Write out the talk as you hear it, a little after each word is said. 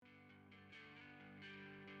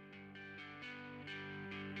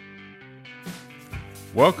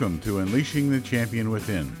Welcome to Unleashing the Champion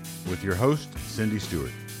Within with your host, Cindy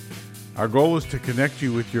Stewart. Our goal is to connect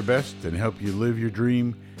you with your best and help you live your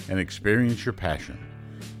dream and experience your passion.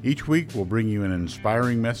 Each week we'll bring you an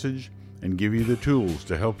inspiring message and give you the tools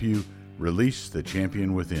to help you release the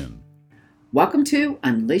champion within. Welcome to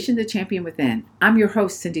Unleashing the Champion Within. I'm your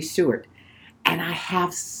host, Cindy Stewart, and I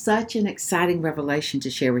have such an exciting revelation to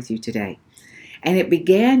share with you today. And it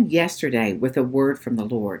began yesterday with a word from the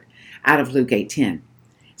Lord out of Luke 8:10.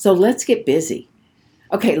 So let's get busy.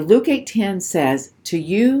 Okay, Luke 8:10 says, "To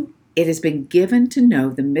you it has been given to know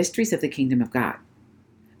the mysteries of the kingdom of God."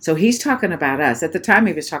 So he's talking about us. At the time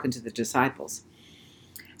he was talking to the disciples.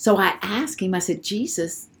 So I asked him, I said,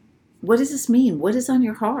 "Jesus, what does this mean? What is on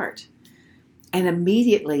your heart?" And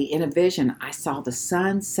immediately in a vision, I saw the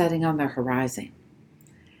sun setting on the horizon.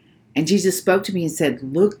 And Jesus spoke to me and said,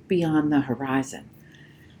 "Look beyond the horizon."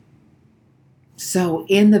 So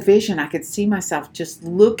in the vision, I could see myself just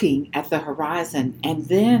looking at the horizon. And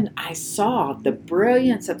then I saw the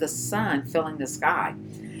brilliance of the sun filling the sky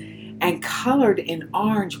and colored in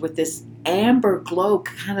orange with this amber glow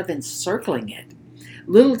kind of encircling it.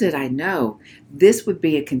 Little did I know this would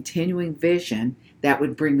be a continuing vision that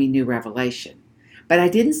would bring me new revelation. But I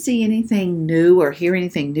didn't see anything new or hear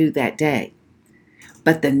anything new that day.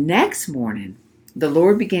 But the next morning, the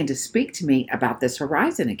Lord began to speak to me about this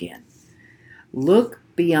horizon again. Look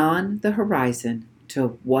beyond the horizon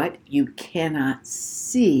to what you cannot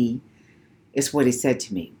see, is what he said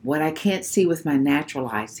to me. What I can't see with my natural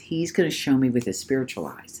eyes, he's going to show me with his spiritual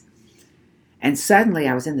eyes. And suddenly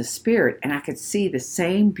I was in the spirit and I could see the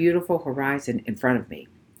same beautiful horizon in front of me.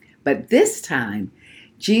 But this time,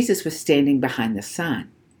 Jesus was standing behind the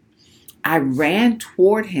sun. I ran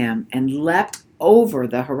toward him and leapt over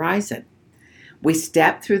the horizon. We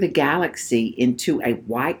stepped through the galaxy into a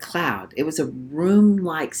white cloud. It was a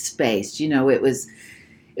room-like space. It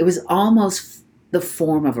was almost the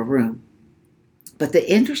form of a room. But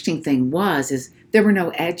the interesting thing is there were no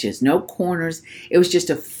edges, no corners. It was just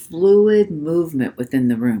a fluid movement within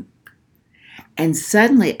the room. And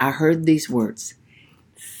suddenly I heard these words: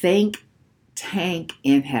 think tank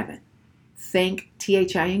in heaven. Think,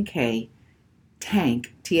 T-H-I-N-K,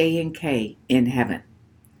 tank, T-A-N-K, in heaven.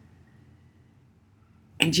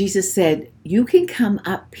 And Jesus said, you can come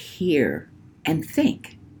up here and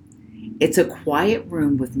think. It's a quiet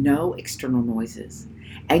room with no external noises,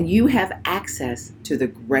 and you have access to the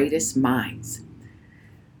greatest minds.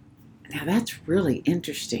 Now that's really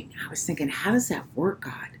interesting. I was thinking, how does that work,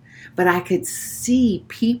 God? But I could see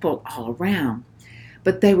people all around,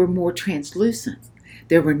 but they were more translucent.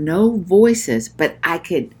 There were no voices, but I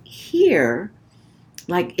could hear,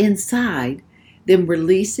 like inside, them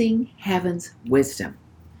releasing heaven's wisdom.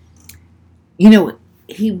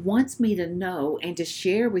 He wants me to know and to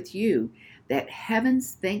share with you that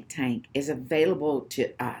heaven's think tank is available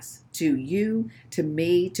to us, to you, to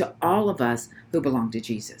me, to all of us who belong to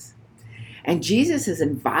Jesus. And Jesus is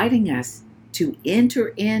inviting us to enter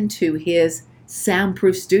into his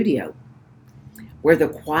soundproof studio, where the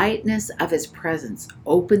quietness of his presence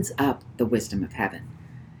opens up the wisdom of heaven.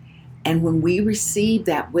 And when we receive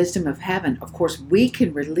that wisdom of heaven, of course, we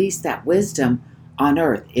can release that wisdom on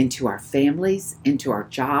earth into our families, into our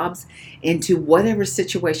jobs, into whatever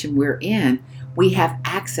situation we're in. We have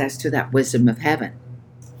access to that wisdom of heaven.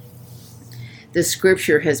 The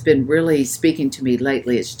scripture has been really speaking to me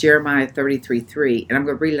lately. It's Jeremiah 33:3, and I'm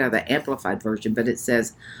going to read it out of the Amplified Version, but it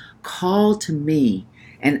says, "Call to me,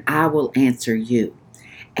 and I will answer you,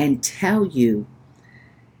 and tell you,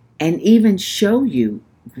 and even show you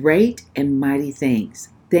great and mighty things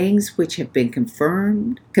which have been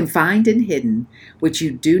confined and hidden, which you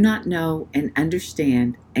do not know and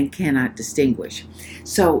understand and cannot distinguish."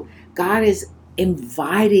 So God is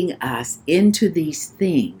inviting us into these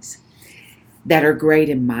things that are great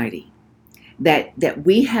and mighty, that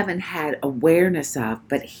we haven't had awareness of,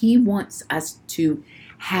 but he wants us to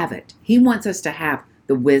have it. He wants us to have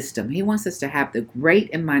the wisdom. He wants us to have the great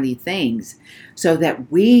and mighty things so that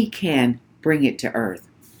we can bring it to earth.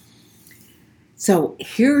 So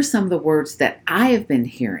here are some of the words that I have been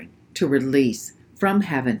hearing to release from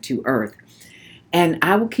heaven to earth. And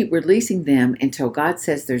I will keep releasing them until God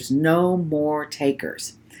says there's no more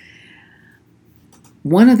takers.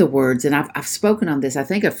 One of the words, and I've spoken on this, I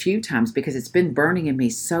think, a few times because it's been burning in me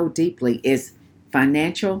so deeply, is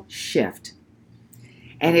financial shift.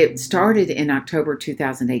 And it started in October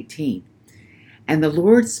 2018. And the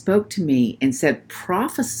Lord spoke to me and said,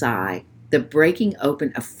 prophesy the breaking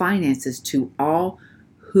open of finances to all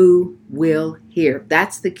who will hear.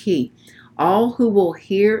 That's the key. All who will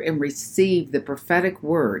hear and receive the prophetic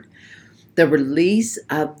word, the release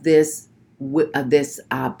of this this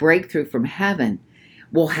breakthrough from heaven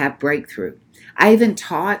will have breakthrough. I even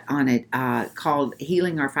taught on it called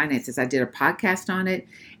Healing Our Finances. I did a podcast on it.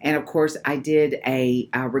 And of course, I did a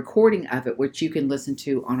recording of it, which you can listen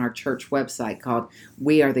to on our church website called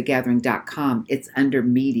wearethegathering.com. It's under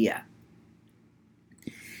media.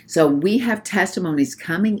 So we have testimonies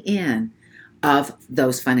coming in of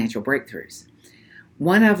those financial breakthroughs.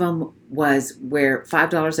 One of them was where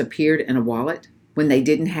 $5 appeared in a wallet when they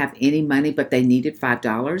didn't have any money, but they needed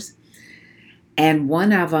 $5. And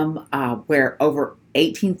one of them where over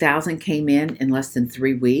 $18,000 came in less than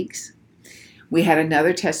 3 weeks. We had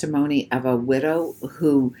another testimony of a widow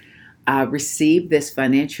who received this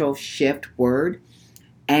financial shift word,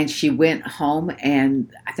 and she went home,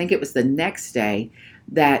 and I think it was the next day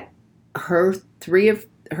that her three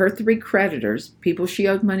creditors, people she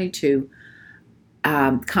owed money to,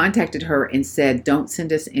 contacted her and said, "Don't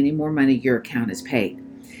send us any more money. Your account is paid."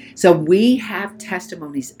 So we have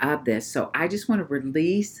testimonies of this. So I just want to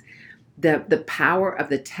release the power of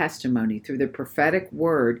the testimony through the prophetic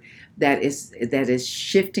word that is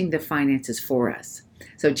shifting the finances for us.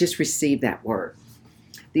 So just receive that word.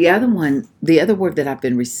 The other word that I've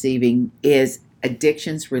been receiving is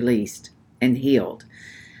addictions released and healed.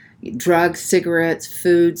 Drugs, cigarettes,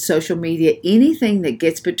 food, social media, anything that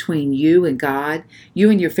gets between you and God,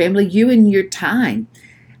 you and your family, you and your time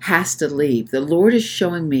has to leave. The Lord is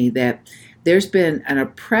showing me that there's been an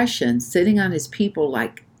oppression sitting on his people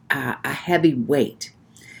like a heavy weight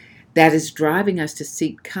that is driving us to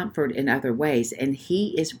seek comfort in other ways, and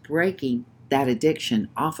he is breaking that addiction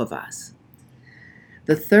off of us.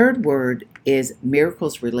 The third word is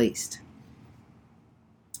miracles released.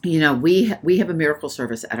 You know, we have a miracle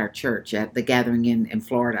service at our church at the Gathering in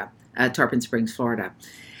Florida, Tarpon Springs, Florida.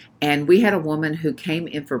 And we had a woman who came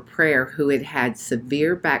in for prayer who had had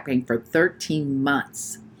severe back pain for 13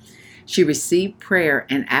 months. She received prayer,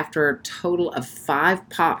 and after a total of 5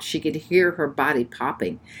 pops, she could hear her body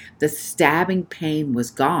popping. The stabbing pain was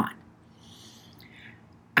gone.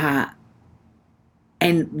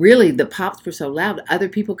 And really, the pops were so loud, other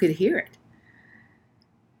people could hear it.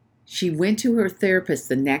 She went to her therapist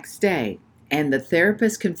the next day, and the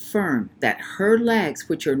therapist confirmed that her legs,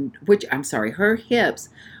 her hips,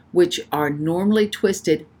 which are normally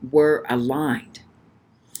twisted, were aligned.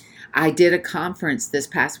 I did a conference this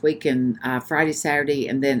past weekend, Friday, Saturday,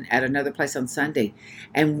 and then at another place on Sunday,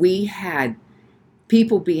 and we had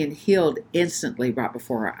people being healed instantly right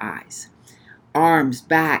before our eyes. Arms,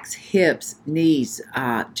 backs, hips, knees,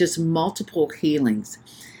 just multiple healings.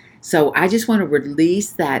 So I just want to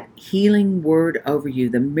release that healing word over you.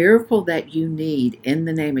 The miracle that you need in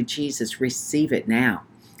the name of Jesus, receive it now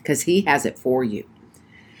because he has it for you.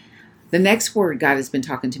 The next word God has been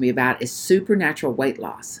talking to me about is supernatural weight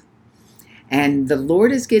loss. And the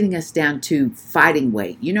Lord is getting us down to fighting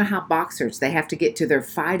weight. You know how boxers, they have to get to their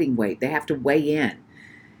fighting weight. They have to weigh in.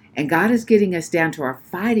 And God is getting us down to our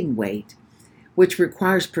fighting weight, which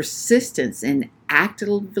requires persistence in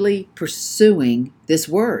actively pursuing this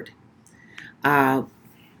word.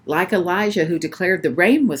 Like Elijah, who declared the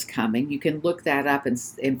rain was coming, you can look that up in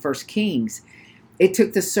 1 Kings. It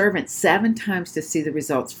took the servant 7 times to see the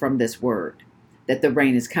results from this word, that the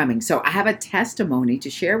rain is coming. So I have a testimony to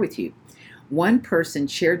share with you. One person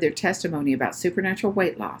shared their testimony about supernatural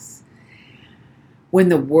weight loss. When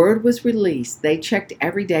the word was released, they checked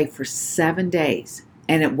every day for 7 days.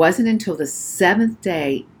 And it wasn't until the 7th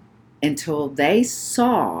day until they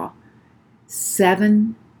saw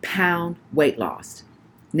 7-pound weight loss.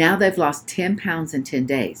 Now they've lost 10 pounds in 10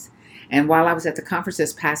 days. And while I was at the conference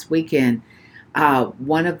this past weekend,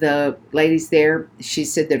 one of the ladies there, she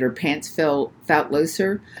said that her pants felt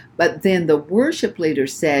looser. But then the worship leader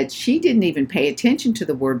said she didn't even pay attention to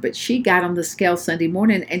the word, but she got on the scale Sunday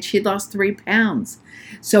morning and she lost 3 pounds.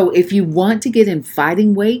 So if you want to get in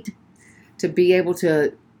fighting weight, to be able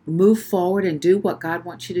to move forward and do what God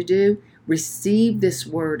wants you to do, receive this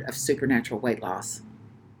word of supernatural weight loss.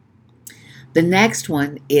 The next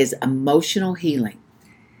one is emotional healing.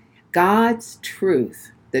 God's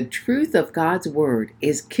truth, the truth of God's word,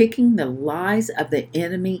 is kicking the lies of the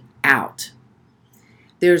enemy out.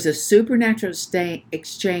 There's a supernatural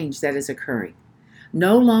exchange that is occurring.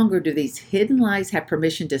 No longer do these hidden lies have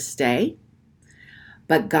permission to stay,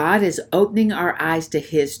 but God is opening our eyes to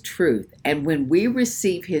his truth. And when we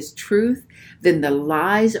receive his truth, then the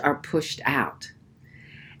lies are pushed out.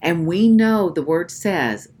 And we know the word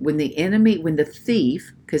says when the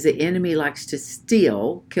thief, because the enemy likes to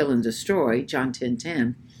steal, kill, and destroy, John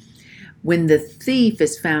 10:10, when the thief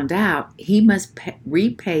is found out, he must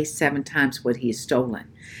repay 7 times what he has stolen.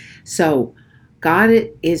 So God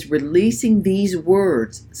is releasing these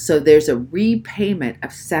words, so there's a repayment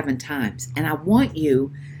of 7 times. And I want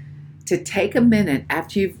you to take a minute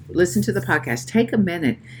after you've listened to the podcast, take a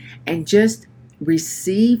minute and just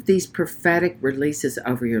receive these prophetic releases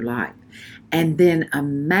over your life. And then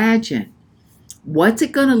imagine, what's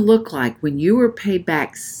it going to look like when you are paid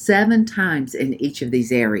back 7 times in each of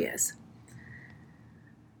these areas?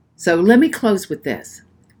 So let me close with this.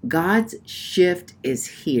 God's shift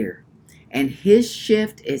is here, and His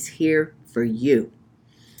shift is here for you.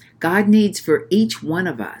 God needs for each one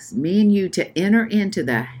of us, me and you, to enter into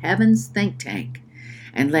the heavens think tank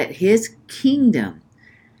and let His kingdom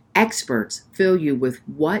experts fill you with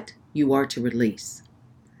what you are to release.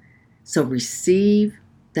 So receive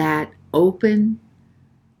that open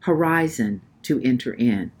horizon to enter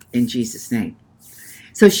in Jesus' name.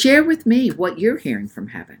 So share with me what you're hearing from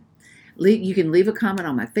heaven. You can leave a comment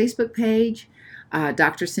on my Facebook page,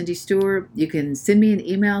 Dr. Cindy Stewart. You can send me an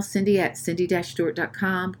email,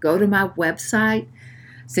 cindy@cindy-stewart.com. Go to my website,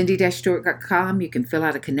 cindy-stewart.com. You can fill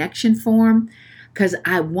out a connection form, because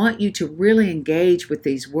I want you to really engage with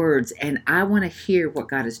these words, and I want to hear what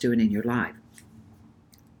God is doing in your life.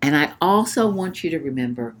 And I also want you to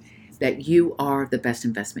remember that you are the best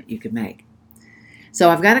investment you can make. So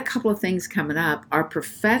I've got a couple of things coming up. Our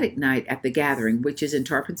prophetic night at the Gathering, which is in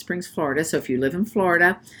Tarpon Springs, Florida. So if you live in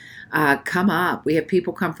Florida, come up. We have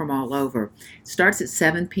people come from all over. It starts at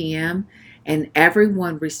 7 p.m. and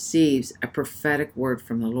everyone receives a prophetic word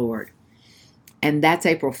from the Lord. And that's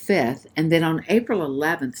April 5th. And then on April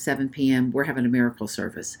 11th, 7 p.m., we're having a miracle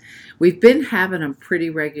service. We've been having them pretty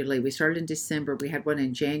regularly. We started in December. We had one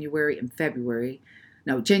in January and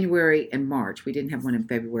March. We didn't have one in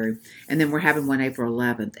February. And then we're having one April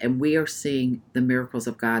 11th. And we are seeing the miracles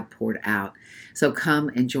of God poured out. So come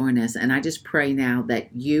and join us. And I just pray now that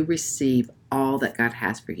you receive all that God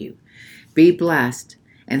has for you. Be blessed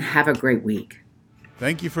and have a great week.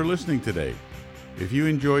 Thank you for listening today. If you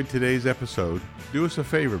enjoyed today's episode, do us a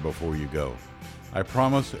favor before you go. I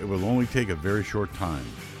promise it will only take a very short time.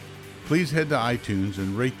 Please head to iTunes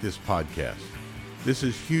and rate this podcast. This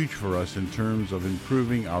is huge for us in terms of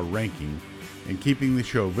improving our ranking and keeping the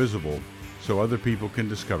show visible so other people can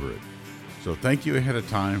discover it. So thank you ahead of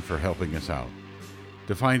time for helping us out.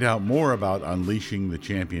 To find out more about Unleashing the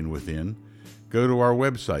Champion Within, go to our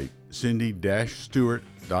website,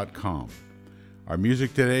 cindy-stewart.com. Our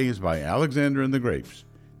music today is by Alexander and the Grapes.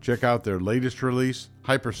 Check out their latest release,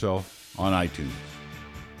 Hyperself, on iTunes.